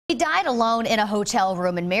He died alone in a hotel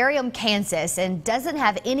room in Merriam, Kansas, and doesn't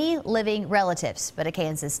have any living relatives. But a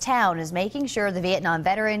Kansas town is making sure the Vietnam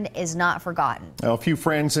veteran is not forgotten. A few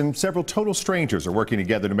friends and several total strangers are working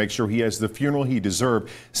together to make sure he has the funeral he deserved.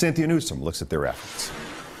 Cynthia Newsom looks at their efforts.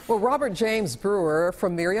 Well, Robert James Brewer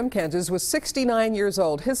from Merriam, Kansas was 69 years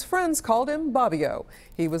old. His friends called him Bobbio.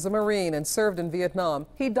 He was a Marine and served in Vietnam.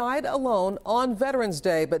 He died alone on Veterans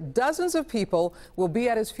Day, but dozens of people will be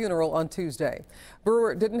at his funeral on Tuesday.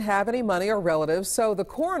 Brewer didn't have any money or relatives, so the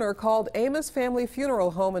coroner called Amos Family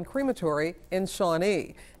Funeral Home and Crematory in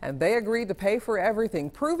Shawnee, and they agreed to pay for everything,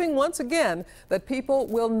 proving once again that people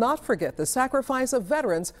will not forget the sacrifice of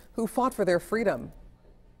veterans who fought for their freedom.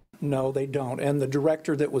 No, they don't. And the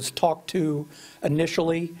director that was talked to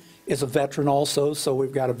initially is a veteran also, so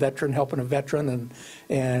we've got a veteran helping a veteran,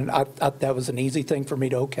 and I that was an easy thing for me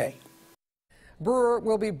to okay. Brewer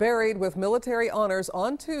will be buried with military honors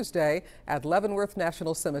on Tuesday at Leavenworth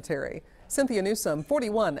National Cemetery. Cynthia Newsom,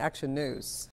 41 Action News.